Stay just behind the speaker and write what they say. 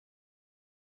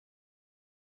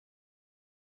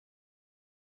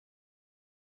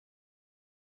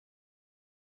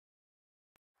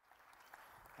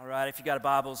All right, if you got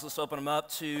Bibles, let's open them up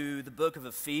to the book of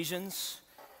Ephesians.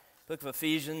 Book of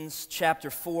Ephesians, chapter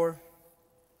 4.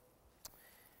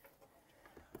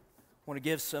 I want to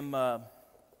give some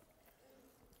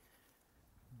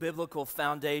biblical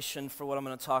foundation for what I'm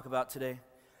going to talk about today.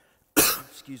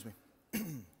 Excuse me.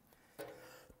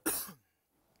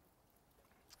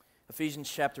 Ephesians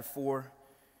chapter 4.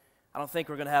 I don't think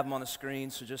we're going to have them on the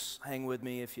screen, so just hang with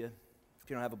me if you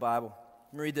don't have a Bible.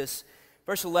 Let me read this.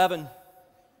 Verse 11.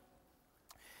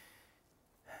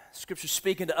 Scripture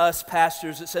speaking to us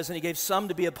pastors, it says, "And he gave some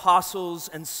to be apostles,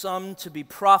 and some to be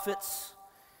prophets,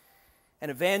 and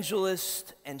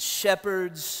evangelists, and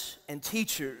shepherds, and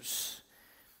teachers."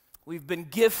 We've been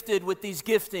gifted with these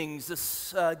giftings,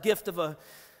 this gift of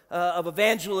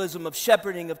evangelism, of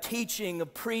shepherding, of teaching,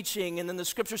 of preaching. And then the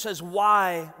Scripture says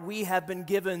why we have been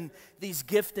given these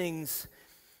giftings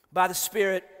by the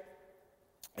Spirit.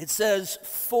 It says,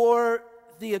 "For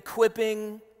the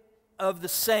equipping of the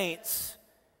saints,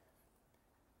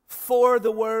 for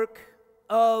the work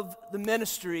of the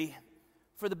ministry,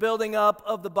 for the building up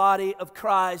of the body of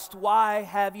Christ." Why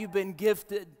have you been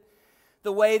gifted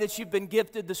the way that you've been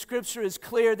gifted? The Scripture is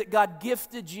clear that God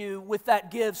gifted you with that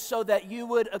gift so that you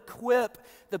would equip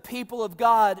the people of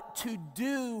God to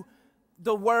do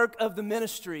the work of the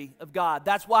ministry of God.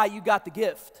 That's why you got the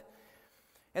gift.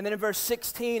 And then in verse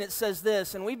 16 it says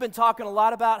this, and we've been talking a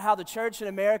lot about how the church in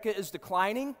America is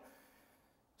declining.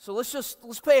 So let's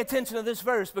pay attention to this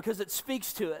verse because it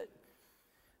speaks to it.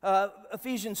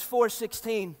 Ephesians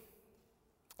 4:16.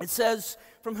 It says,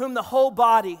 "From whom the whole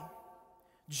body,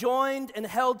 joined and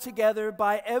held together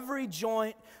by every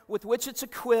joint with which it's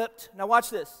equipped." Now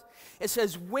watch this. It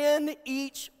says, "when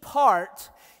each part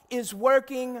is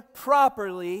working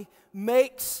properly,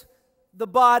 makes the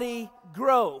body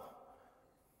grow,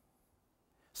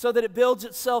 so that it builds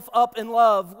itself up in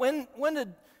love." When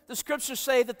did the Scripture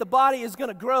say that the body is going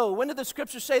to grow? When did the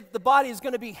Scripture say that the body is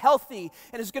going to be healthy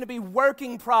and is going to be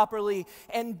working properly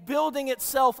and building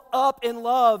itself up in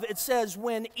love? It says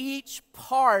when each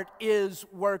part is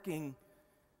working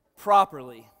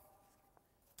properly.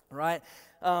 Right?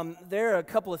 There are a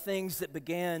couple of things that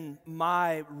began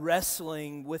my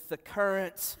wrestling with the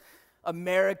current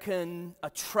American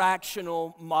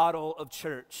attractional model of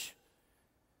church.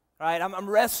 Right, I'm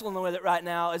wrestling with it right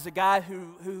now as a guy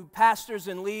who pastors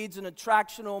and leads an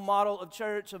attractional model of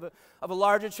church, of a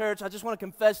larger church. I just want to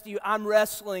confess to you, I'm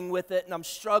wrestling with it and I'm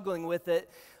struggling with it.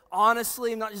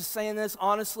 Honestly, I'm not just saying this,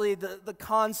 honestly, the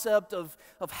concept of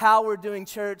how we're doing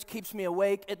church keeps me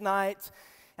awake at night.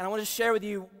 And I want to share with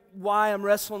you why I'm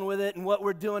wrestling with it and what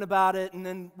we're doing about it, and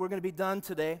then we're going to be done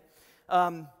today.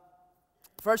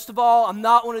 First of all, I'm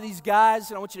not one of these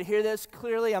guys, and I want you to hear this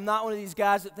clearly, I'm not one of these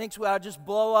guys that thinks we ought to just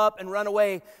blow up and run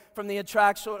away from the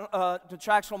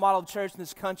attractional model of church in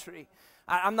this country.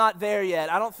 I'm not there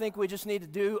yet. I don't think we just need to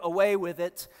do away with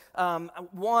it.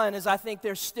 One is I think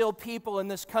there's still people in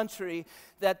this country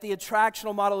that the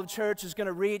attractional model of church is going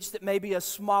to reach that maybe a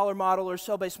smaller model or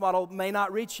cell-based model may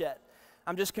not reach yet.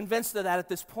 I'm just convinced of that at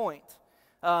this point.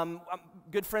 A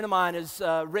good friend of mine is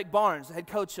Rick Barnes, the head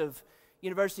coach of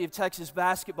University of Texas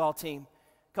basketball team.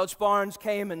 Coach Barnes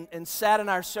came and sat in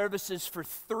our services for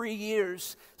 3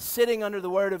 years, sitting under the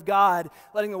Word of God,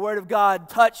 letting the Word of God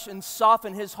touch and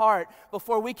soften his heart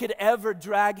before we could ever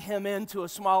drag him into a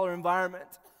smaller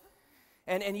environment.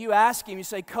 And you ask him, you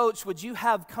say, "Coach, would you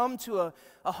have come to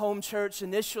a home church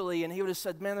initially?" And he would have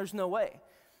said, "Man, there's no way."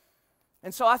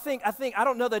 And so I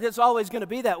don't know that it's always going to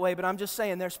be that way, but I'm just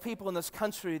saying there's people in this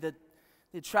country that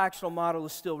the attractional model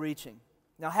is still reaching.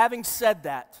 Now, having said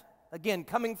that, again,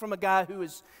 coming from a guy who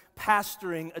is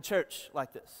pastoring a church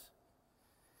like this,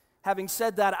 having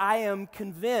said that, I am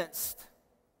convinced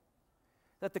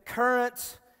that the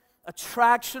current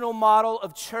attractional model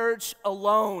of church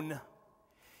alone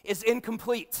is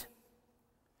incomplete.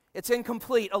 It's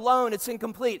incomplete. Alone, it's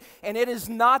incomplete. And it is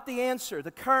not the answer.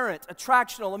 The current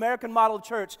attractional American model of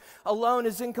church alone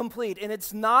is incomplete. And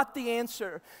it's not the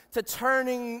answer to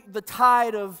turning the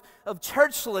tide of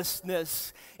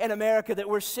churchlessness in America that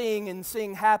we're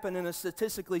seeing happen in a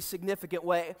statistically significant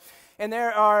way. And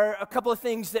there are a couple of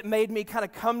things that made me kind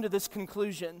of come to this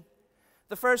conclusion.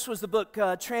 The first was the book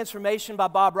Transformation by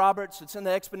Bob Roberts. It's in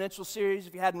the Exponential series.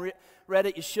 If you hadn't read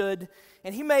it, you should.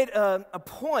 And he made a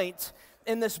point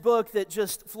in this book that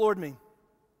just floored me.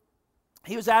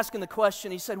 He was asking the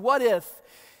question, he said, what if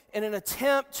in an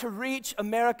attempt to reach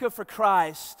America for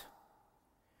Christ,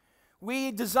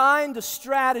 we designed a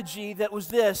strategy that was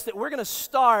this, that we're going to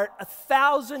start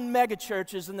 1,000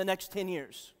 megachurches in the next 10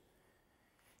 years.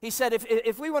 He said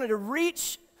if we wanted to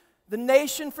reach the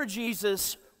nation for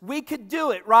Jesus, we could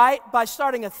do it, right? By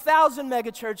starting 1,000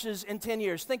 megachurches in 10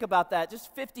 years. Think about that.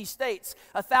 Just 50 states,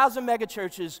 1,000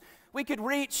 megachurches. We could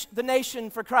reach the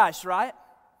nation for Christ, right?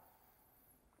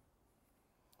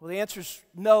 Well, the answer is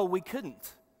no, we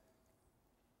couldn't.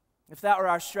 If that were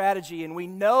our strategy, and we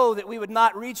know that we would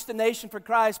not reach the nation for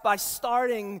Christ by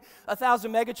starting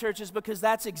 1,000 megachurches, because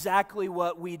that's exactly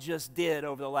what we just did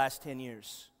over the last 10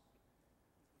 years.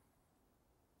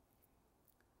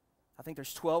 I think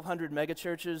there's 1,200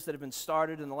 megachurches that have been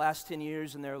started in the last 10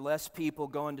 years, and there are less people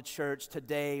going to church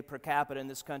today per capita in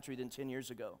this country than 10 years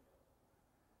ago.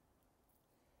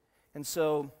 And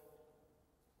so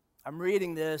I'm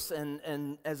reading this,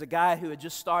 and as a guy who had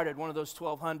just started one of those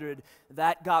 1,200,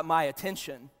 that got my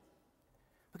attention.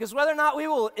 Because whether or not we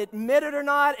will admit it or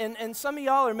not, and some of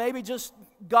y'all are maybe just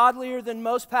godlier than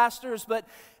most pastors, but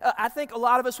I think a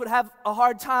lot of us would have a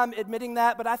hard time admitting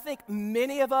that. But I think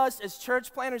many of us as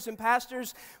church planners and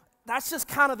pastors, that's just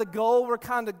kind of the goal we're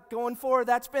kind of going for.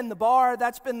 That's been the bar.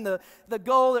 That's been the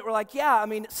goal that we're like, yeah, I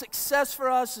mean, success for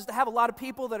us is to have a lot of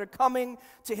people that are coming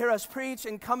to hear us preach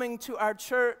and coming to our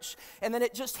church. And then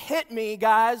it just hit me,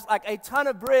 guys, like a ton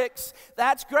of bricks.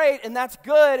 That's great and that's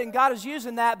good, and God is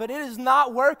using that, but it is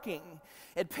not working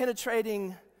at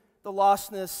penetrating the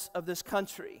lostness of this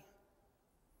country.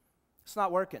 It's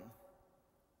not working.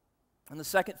 And the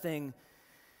second thing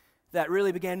that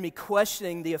really began me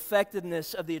questioning the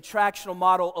effectiveness of the attractional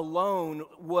model alone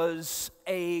was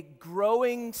a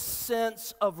growing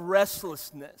sense of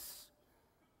restlessness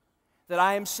that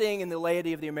I am seeing in the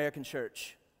laity of the American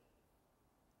church.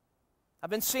 I've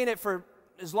been seeing it for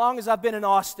as long as I've been in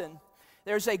Austin.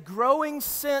 There's a growing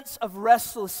sense of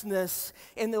restlessness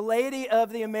in the laity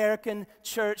of the American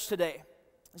church today.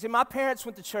 See, my parents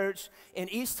went to church in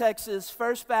East Texas,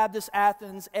 First Baptist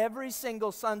Athens, every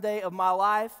single Sunday of my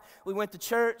life. We went to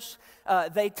church.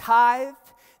 They tithed.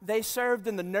 They served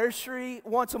in the nursery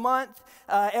once a month.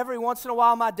 Every once in a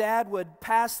while, my dad would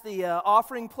pass the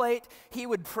offering plate. He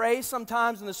would pray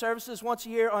sometimes in the services once a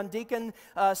year on Deacon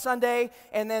Sunday.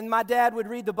 And then my dad would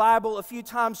read the Bible a few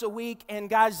times a week. And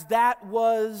guys, that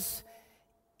was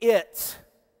it.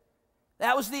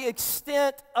 That was the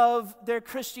extent of their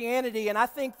Christianity, and I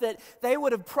think that they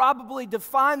would have probably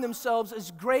defined themselves as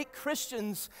great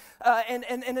Christians, and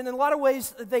in a lot of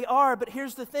ways they are, but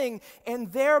here's the thing.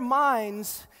 In their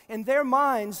minds,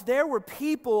 there were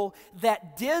people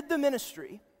that did the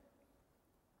ministry.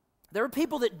 There were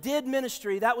people that did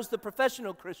ministry. That was the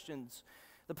professional Christians.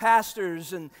 The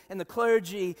pastors and the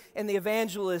clergy and the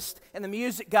evangelists and the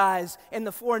music guys and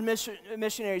the foreign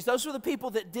missionaries. Those were the people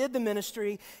that did the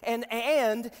ministry. And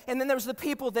then there was the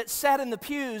people that sat in the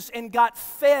pews and got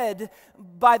fed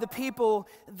by the people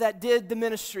that did the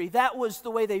ministry. That was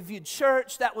the way they viewed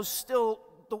church. That is still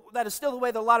the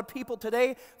way that a lot of people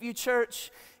today view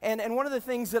church. And one of the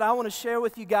things that I want to share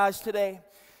with you guys today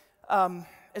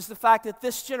is the fact that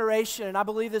this generation, and I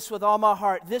believe this with all my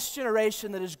heart, this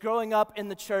generation that is growing up in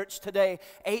the church today,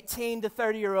 18 to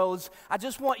 30-year-olds, I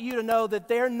just want you to know that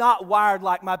they're not wired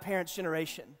like my parents'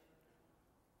 generation.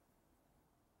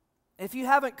 If you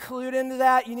haven't clued into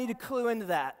that, you need to clue into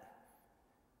that.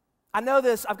 I know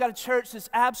this. I've got a church that's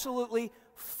absolutely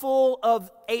full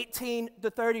of 18 to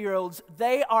 30-year-olds.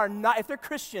 They are not, if they're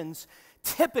Christians,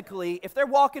 typically, if they're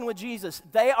walking with Jesus,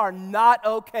 they are not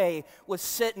okay with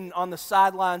sitting on the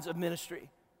sidelines of ministry.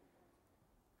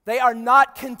 They are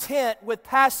not content with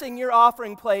passing your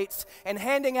offering plates and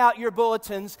handing out your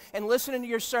bulletins and listening to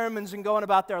your sermons and going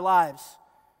about their lives.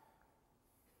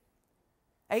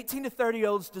 18 to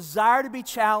 30-year-olds desire to be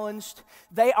challenged.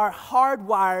 They are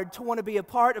hardwired to want to be a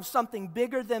part of something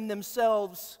bigger than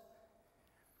themselves.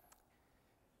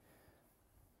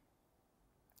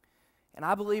 And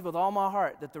I believe with all my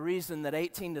heart that the reason that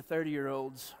 18 to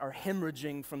 30-year-olds are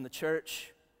hemorrhaging from the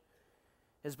church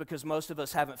is because most of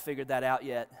us haven't figured that out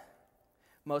yet.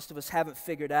 Most of us haven't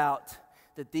figured out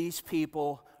that these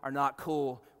people are not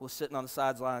cool with sitting on the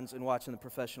sidelines and watching the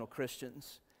professional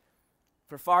Christians.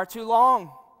 For far too long,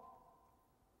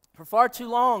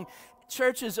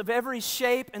 churches of every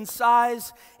shape and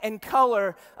size and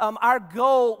color, our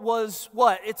goal was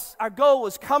what? Our goal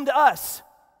was come to us.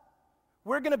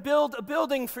 We're going to build a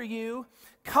building for you.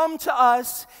 Come to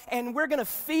us, and we're going to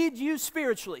feed you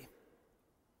spiritually.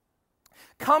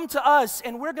 Come to us,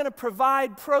 and we're going to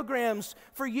provide programs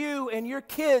for you and your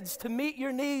kids to meet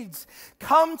your needs.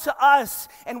 Come to us,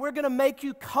 and we're going to make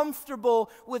you comfortable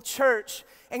with church.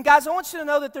 And guys, I want you to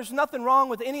know that there's nothing wrong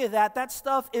with any of that. That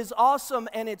stuff is awesome,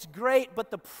 and it's great. But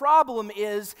the problem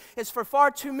is for far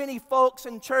too many folks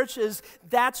and churches,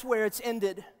 that's where it's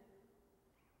ended.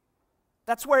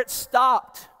 That's where it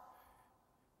stopped.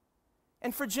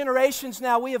 And for generations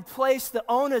now, we have placed the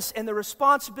onus and the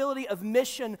responsibility of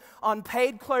mission on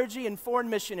paid clergy and foreign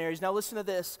missionaries. Now listen to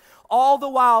this. All the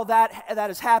while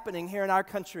that is happening here in our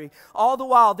country, all the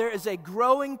while there is a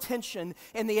growing tension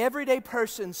in the everyday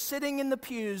person sitting in the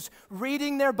pews,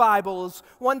 reading their Bibles,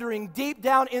 wondering deep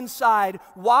down inside,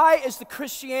 why is the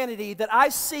Christianity that I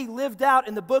see lived out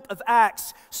in the book of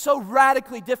Acts so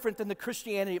radically different than the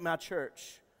Christianity at my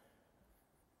church?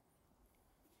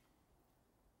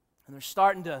 And they're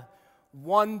starting to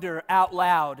wonder out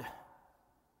loud,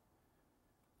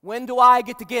 when do I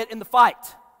get in the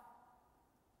fight?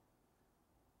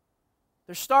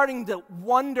 They're starting to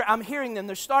wonder, I'm hearing them,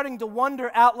 they're starting to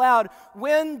wonder out loud,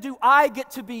 when do I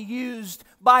get to be used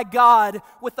by God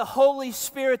with the Holy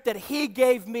Spirit that He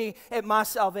gave me at my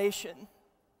salvation?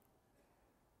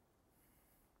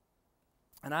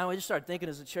 And I just started thinking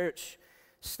as a church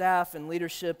staff and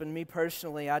leadership and me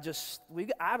personally, we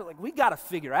got to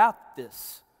figure out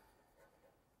this.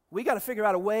 We got to figure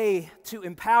out a way to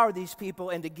empower these people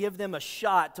and to give them a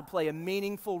shot to play a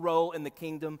meaningful role in the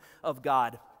kingdom of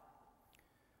God.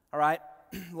 All right,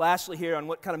 lastly here on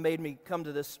what kind of made me come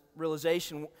to this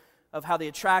realization of how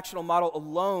the attractional model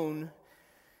alone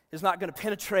is not going to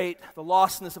penetrate the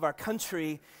lostness of our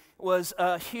country was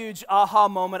a huge aha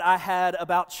moment I had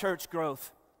about church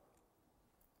growth.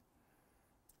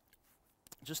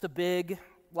 Just a big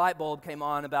light bulb came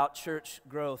on about church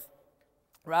growth.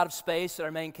 We're out of space at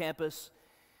our main campus.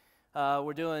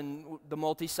 We're doing the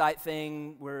multi-site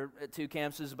thing. We're at 2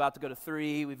 campuses, about to go to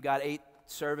 3. We've got 8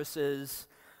 services.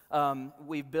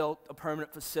 We've built a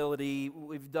permanent facility.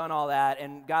 We've done all that.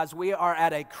 And guys, we are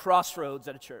at a crossroads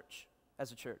at a church,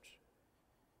 as a church.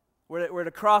 We're at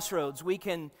a crossroads. We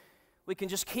can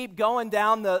just keep going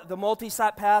down the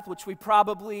multi-site path, which we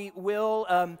probably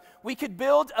will. We could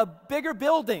build a bigger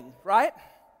building, right?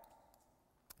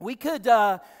 We could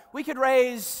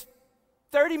raise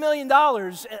 $30 million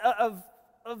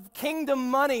of kingdom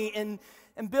money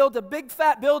and build a big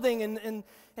fat building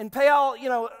and pay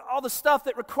all the stuff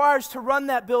that requires to run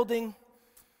that building.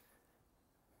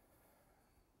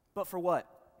 But for what?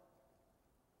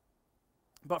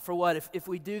 But for what? If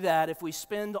we do that, if we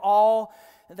spend all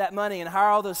that money and hire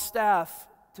all those staff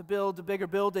to build a bigger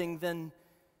building, then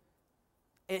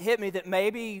it hit me that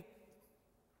maybe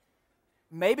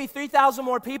 3,000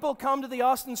 more people come to the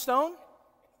Austin Stone.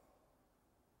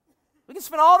 We can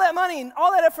spend all that money and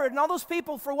all that effort and all those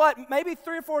people for what? Maybe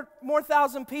 3,000 or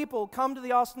 4,000 more people come to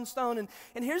the Austin Stone.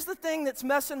 And here's the thing that's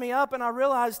messing me up, and I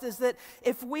realized is that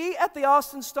if we at the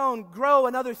Austin Stone grow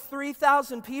another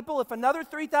 3,000 people, if another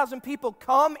 3,000 people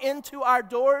come into our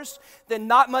doors, then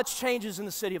not much changes in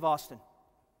the city of Austin.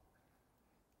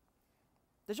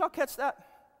 Did y'all catch that?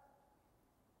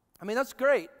 I mean, that's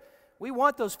great. We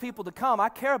want those people to come. I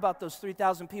care about those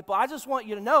 3,000 people. I just want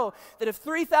you to know that if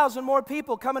 3,000 more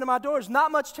people come into my doors,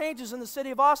 not much changes in the city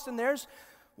of Austin. There's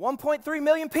 1.3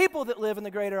 million people that live in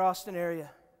the greater Austin area.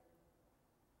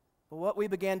 But what we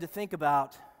began to think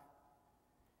about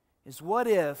is, what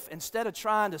if, instead of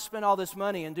trying to spend all this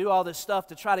money and do all this stuff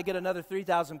to try to get another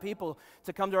 3,000 people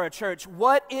to come to our church,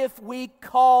 what if we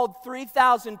called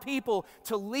 3,000 people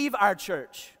to leave our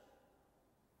church?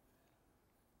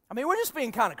 I mean, we're just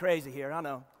being kind of crazy here, I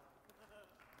know.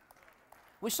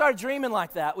 We started dreaming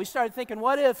like that. We started thinking,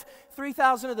 what if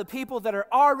 3,000 of the people that are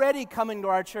already coming to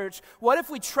our church, what if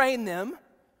we train them,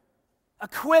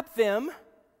 equip them,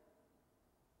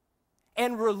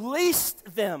 and released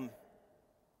them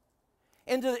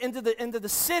into the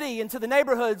city, into the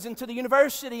neighborhoods, into the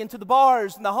university, into the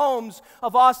bars and the homes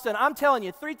of Austin? I'm telling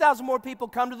you, 3,000 more people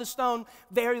come to the Stone,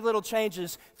 very little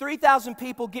changes. 3,000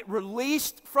 people get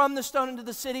released from the Stone into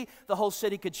the city, the whole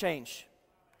city could change.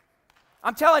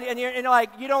 I'm telling you, and you're like,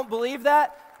 you don't believe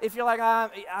that? If you're like, I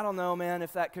don't know, man,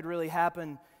 if that could really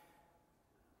happen.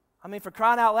 I mean, for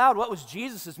crying out loud, what was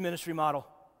Jesus' ministry model?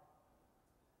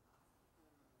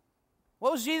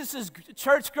 What was Jesus'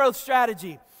 church growth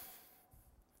strategy?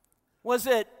 Was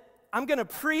it, I'm going to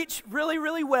preach really,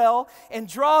 really well and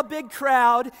draw a big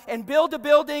crowd and build a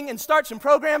building and start some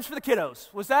programs for the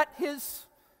kiddos? Was that his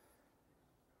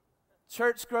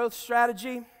church growth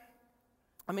strategy?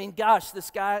 I mean, gosh, this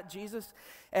guy, Jesus,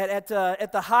 at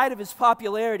the height of his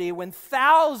popularity, when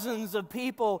thousands of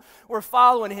people were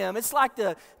following him, it's like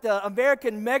the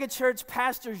American megachurch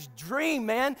pastor's dream,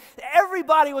 man.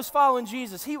 Everybody was following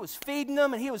Jesus. He was feeding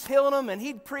them, and he was healing them, and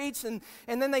he'd preach, and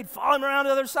then they'd follow him around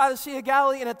the other side of the Sea of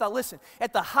Galilee. And at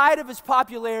the height of his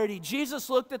popularity, Jesus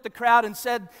looked at the crowd and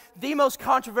said the most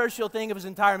controversial thing of his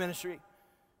entire ministry.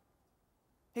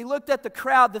 He looked at the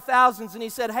crowd, the thousands, and he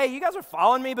said, hey, you guys are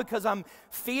following me because I'm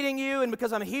feeding you and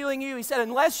because I'm healing you. He said,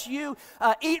 unless you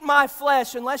eat my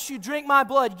flesh, unless you drink my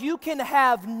blood, you can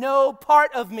have no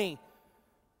part of me.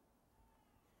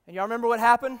 And y'all remember what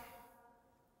happened?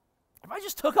 Everybody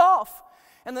just took off.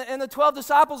 And the 12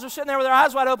 disciples are sitting there with their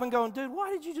eyes wide open going, dude,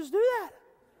 why did you just do that?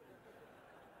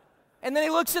 And then he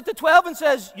looks at the 12 and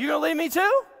says, you going to leave me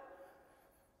too?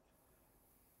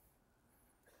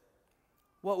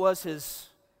 What was his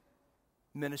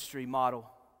ministry model?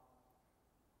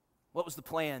 What was the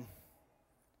plan?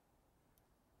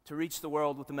 To reach the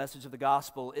world with the message of the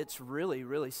gospel. It's really,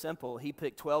 really simple. He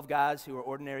picked 12 guys who were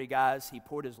ordinary guys. He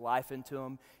poured his life into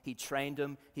them. He trained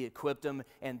them. He equipped them.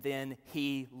 And then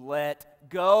he let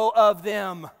go of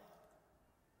them.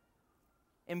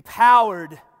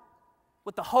 Empowered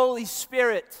with the Holy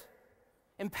Spirit.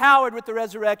 Empowered with the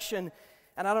resurrection.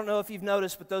 And I don't know if you've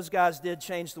noticed, but those guys did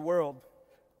change the world.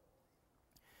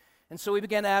 And so we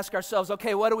began to ask ourselves,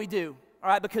 okay, what do we do? All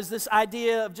right, because this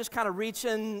idea of just kind of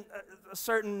reaching a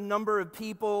certain number of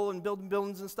people and building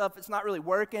buildings and stuff, it's not really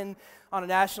working on a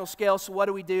national scale, so what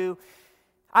do we do?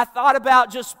 I thought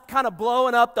about just kind of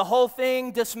blowing up the whole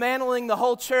thing, dismantling the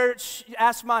whole church.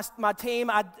 Ask my team,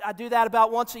 I do that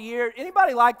about once a year.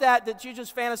 Anybody like that you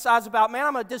just fantasize about, man,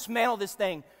 I'm going to dismantle this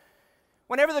thing?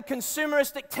 Whenever the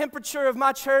consumeristic temperature of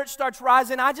my church starts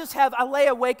rising, I lay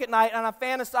awake at night and I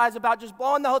fantasize about just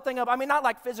blowing the whole thing up. I mean, not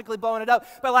like physically blowing it up,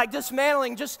 but like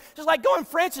dismantling, just like going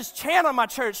Francis Chan on my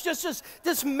church, just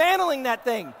dismantling that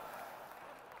thing.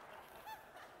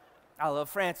 I love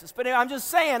Francis, but anyway, I'm just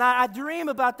saying, I dream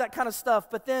about that kind of stuff.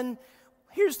 But then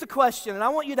here's the question, and I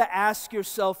want you to ask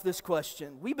yourself this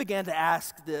question. We began to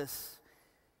ask this.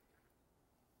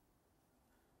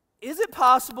 Is it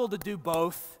possible to do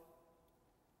both?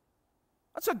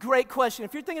 That's a great question.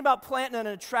 If you're thinking about planting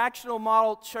an attractional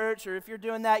model church, or if you're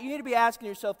doing that, you need to be asking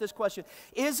yourself this question.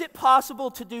 Is it possible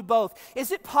to do both?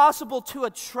 Is it possible to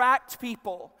attract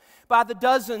people by the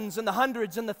dozens and the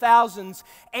hundreds and the thousands,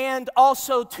 and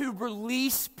also to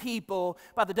release people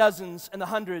by the dozens and the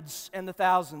hundreds and the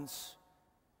thousands?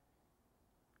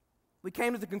 We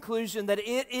came to the conclusion that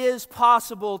it is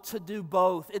possible to do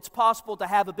both. It's possible to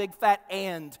have a big fat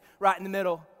 "and" right in the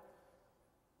middle.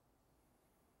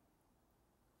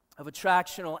 Of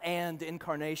attractional and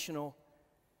incarnational,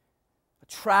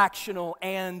 attractional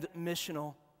and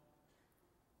missional.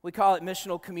 We call it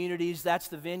missional communities. That's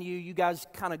the venue. You guys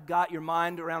kind of got your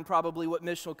mind around probably what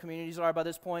missional communities are by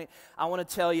this point. I want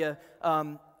to tell you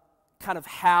kind of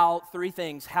three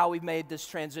things, how we've made this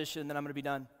transition, then I'm going to be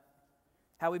done.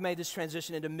 How we've made this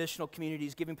transition into missional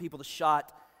communities, giving people the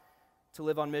shot to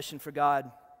live on mission for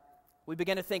God. We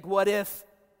began to think, what if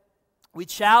we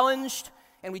challenged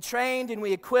and we trained and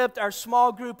we equipped our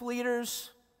small group leaders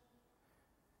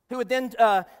who would then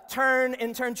train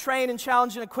and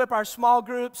challenge and equip our small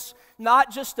groups, not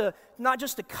just to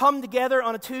come together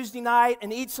on a Tuesday night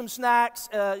and eat some snacks,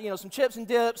 some chips and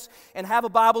dips, and have a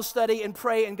Bible study and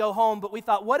pray and go home. But we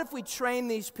thought, what if we train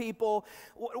these people?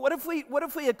 What if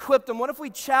we equipped them? What if we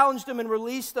challenged them and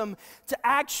released them to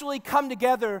actually come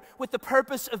together with the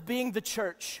purpose of being the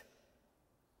church?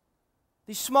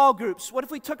 These small groups, what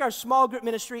if we took our small group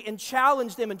ministry and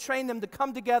challenged them and trained them to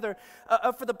come together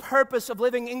for the purpose of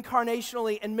living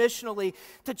incarnationally and missionally,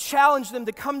 to challenge them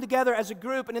to come together as a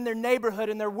group and in their neighborhood,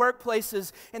 in their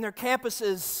workplaces, in their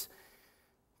campuses,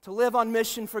 to live on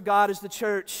mission for God as the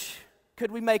church?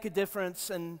 Could we make a difference?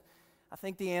 And I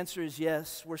think the answer is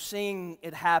yes. We're seeing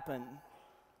it happen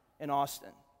in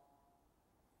Austin.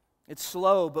 It's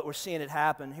slow, but we're seeing it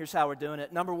happen. Here's how we're doing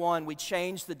it. Number one, we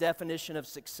changed the definition of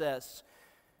success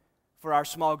for our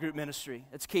small group ministry.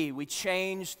 It's key. We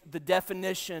changed the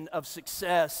definition of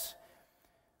success.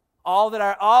 All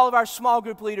of our small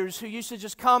group leaders who used to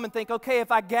just come and think, okay, if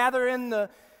I gather in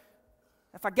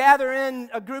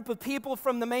a group of people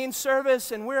from the main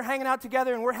service and we're hanging out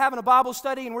together and we're having a Bible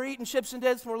study and we're eating chips and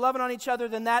dips and we're loving on each other,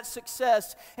 then that's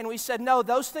success. And we said, no,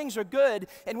 those things are good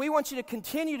and we want you to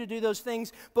continue to do those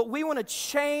things, but we want to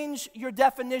change your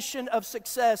definition of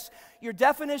success. Your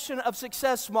definition of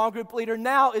success, small group leader,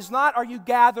 now is not, are you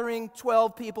gathering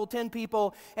 12 people, 10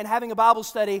 people and having a Bible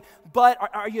study, but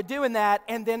are you doing that,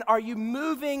 and then are you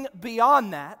moving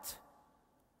beyond that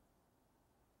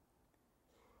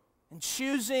and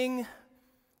choosing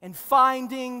and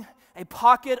finding a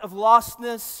pocket of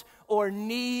lostness or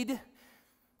need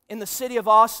in the city of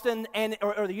Austin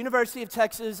or the University of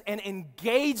Texas, and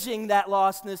engaging that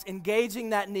lostness, engaging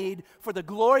that need for the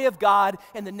glory of God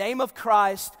in the name of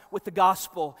Christ with the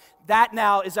gospel. That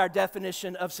now is our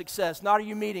definition of success. Not are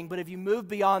you meeting, but if you move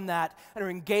beyond that and are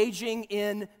engaging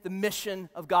in the mission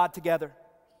of God together.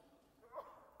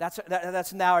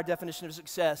 That's now our definition of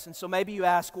success. And so maybe you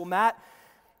ask, well, Matt,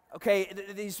 okay,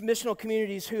 these missional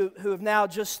communities who have now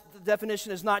just, the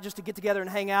definition is not just to get together and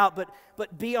hang out,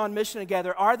 but be on mission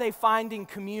together, are they finding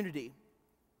community?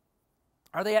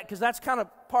 Are they, because that's kind of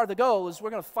part of the goal, is we're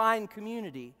going to find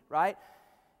community, right?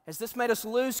 Has this made us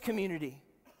lose community?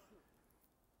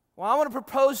 Well, I want to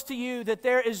propose to you that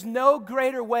there is no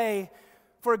greater way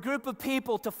for a group of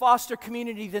people to foster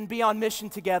community than be on mission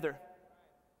together.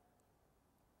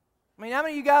 I mean, how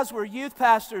many of you guys were youth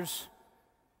pastors?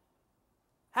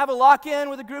 Have a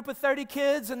lock-in with a group of 30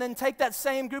 kids and then take that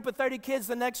same group of 30 kids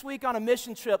the next week on a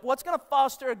mission trip. What's going to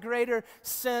foster a greater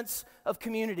sense of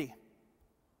community?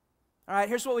 All right,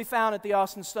 here's what we found at the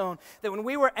Austin Stone. That when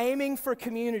we were aiming for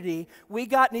community, we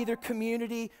got neither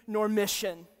community nor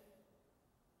mission.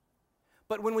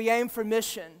 But when we aimed for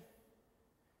mission,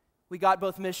 we got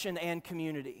both mission and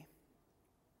community.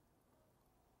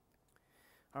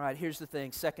 All right, here's the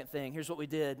thing, second thing. Here's what we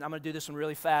did. I'm going to do this one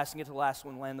really fast and get to the last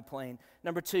one, land the plane.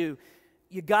 Number 2,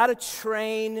 you got to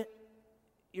train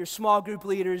your small group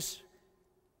leaders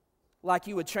like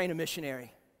you would train a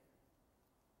missionary.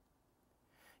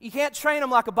 You can't train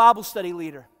them like a Bible study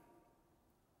leader.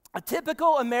 A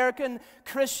typical American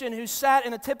Christian who sat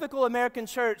in a typical American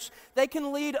church, they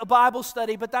can lead a Bible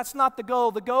study, but that's not the goal.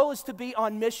 The goal is to be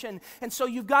on mission. And so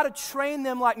you've got to train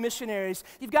them like missionaries.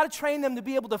 You've got to train them to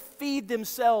be able to feed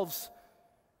themselves.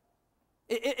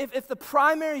 If the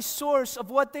primary source of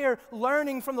what they're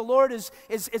learning from the Lord is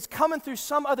coming through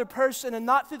some other person and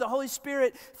not through the Holy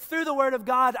Spirit, through the Word of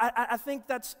God, I think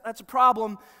that's a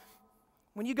problem.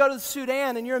 When you go to the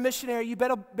Sudan and you're a missionary, you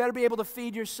better be able to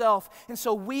feed yourself. And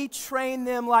so we train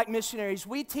them like missionaries.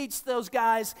 We teach those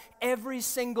guys every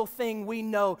single thing we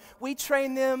know. We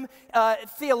train them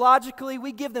theologically.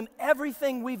 We give them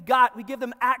everything we've got. We give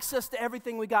them access to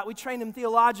everything we got. We train them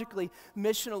theologically,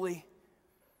 missionally,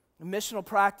 missional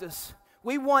practice.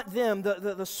 We want them,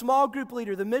 the small group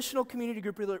leader, the missional community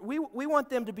group leader, we want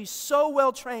them to be so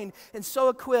well trained and so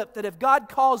equipped that if God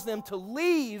calls them to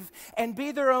leave and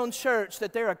be their own church,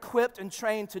 that they're equipped and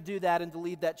trained to do that and to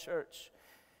lead that church.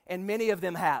 And many of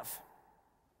them have.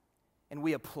 And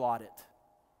we applaud it.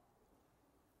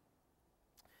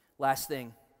 Last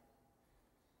thing,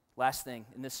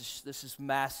 and this is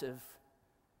massive,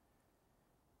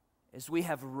 is we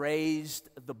have raised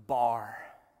the bar.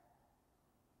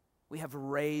 We have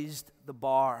raised the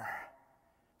bar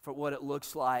for what it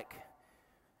looks like,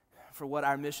 for what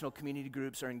our missional community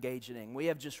groups are engaging in. We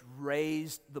have just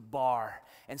raised the bar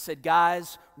and said,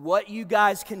 guys, what you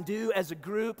guys can do as a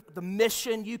group, the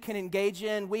mission you can engage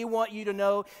in, we want you to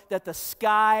know that the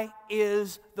sky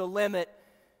is the limit.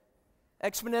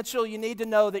 Exponential, you need to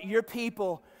know that your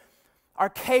people are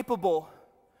capable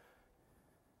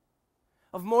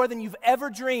of more than you've ever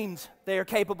dreamed they are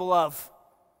capable of.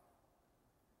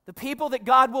 The people that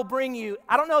God will bring you,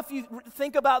 I don't know if you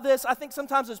think about this, I think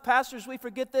sometimes as pastors we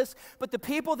forget this, but the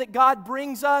people that God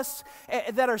brings us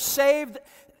that are saved,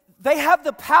 they have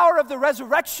the power of the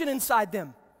resurrection inside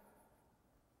them.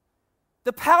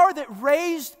 The power that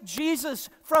raised Jesus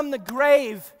from the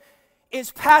grave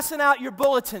is passing out your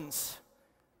bulletins.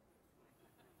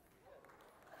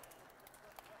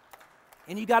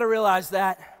 And you got to realize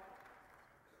that.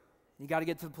 You got to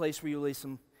get to the place where you release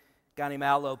them. A guy named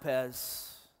Al Lopez.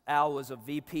 Al was a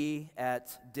VP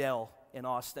at Dell in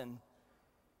Austin.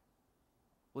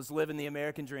 Was living the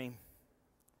American dream.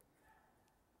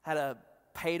 Had a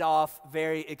paid off,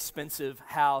 very expensive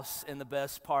house in the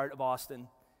best part of Austin.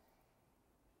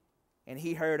 And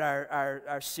he heard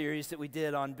our series that we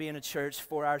did on being a church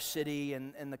for our city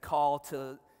and the call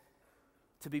to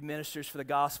be ministers for the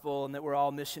gospel and that we're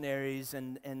all missionaries.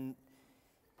 And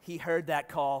he heard that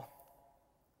call.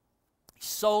 He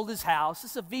sold his house.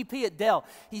 This is a VP at Dell.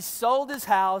 He sold his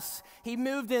house. He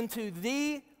moved into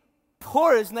the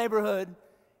poorest neighborhood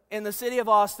in the city of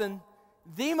Austin,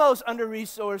 the most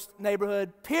under-resourced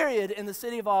neighborhood, period, in the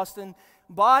city of Austin.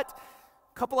 Bought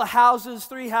a couple of houses,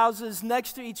 3 houses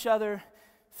next to each other,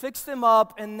 fixed them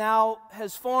up, and now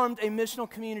has formed a missional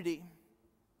community.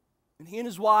 And he and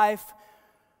his wife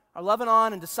are loving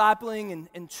on and discipling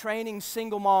and training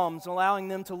single moms and allowing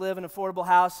them to live in affordable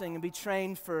housing and be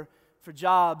trained for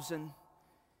jobs. And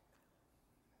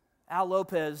Al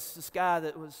Lopez, this guy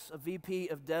that was a VP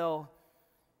of Dell,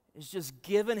 is just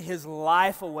giving his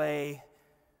life away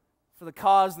for the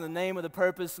cause and the name of the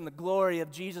purpose and the glory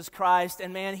of Jesus Christ.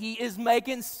 And man, he is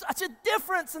making such a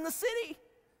difference in the city.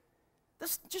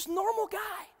 This just normal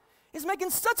guy is making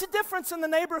such a difference in the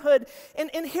neighborhood.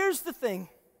 And here's the thing.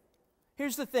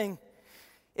 Here's the thing.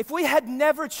 If we had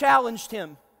never challenged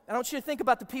him, I want you to think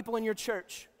about the people in your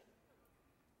church.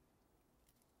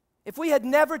 if we had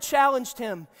never challenged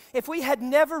him, if we had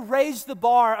never raised the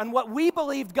bar on what we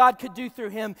believed God could do through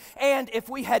him, and if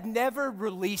we had never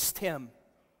released him,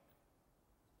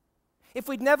 if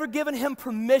we'd never given him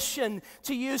permission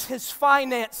to use his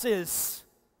finances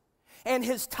and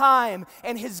his time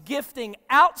and his gifting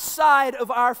outside of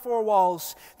our four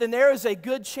walls, then there is a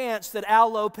good chance that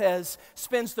Al Lopez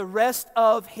spends the rest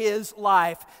of his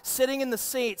life sitting in the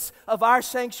seats of our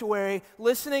sanctuary,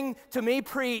 listening to me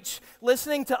preach,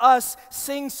 listening to us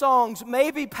sing songs,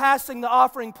 maybe passing the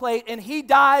offering plate, and he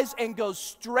dies and goes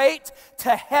straight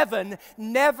to heaven,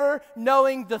 never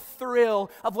knowing the thrill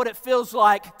of what it feels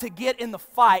like to get in the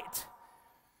fight.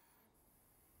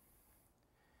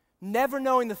 Never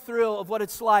knowing the thrill of what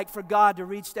it's like for God to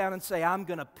reach down and say, I'm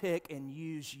going to pick and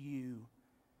use you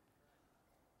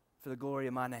for the glory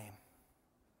of my name.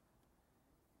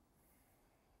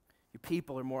 Your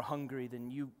people are more hungry than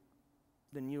you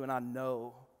and I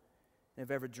know and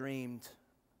have ever dreamed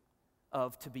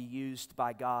of to be used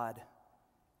by God.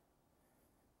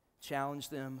 Challenge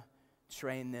them,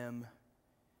 train them,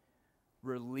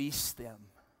 release them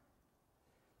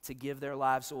to give their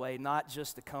lives away, not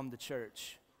just to come to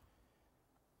church,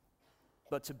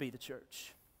 but to be the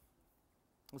church.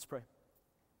 Let's pray.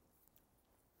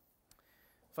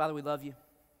 Father, we love you.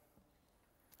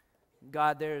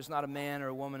 God, there is not a man or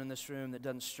a woman in this room that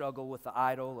doesn't struggle with the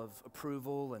idol of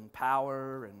approval and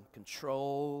power and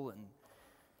control. And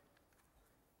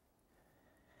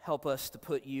help us to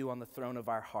put you on the throne of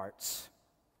our hearts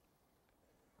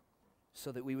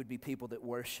so that we would be people that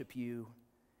worship you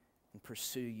and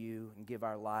pursue you and give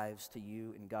our lives to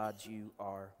you. And God, you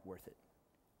are worth it.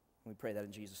 We pray that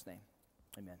in Jesus' name.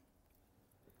 Amen.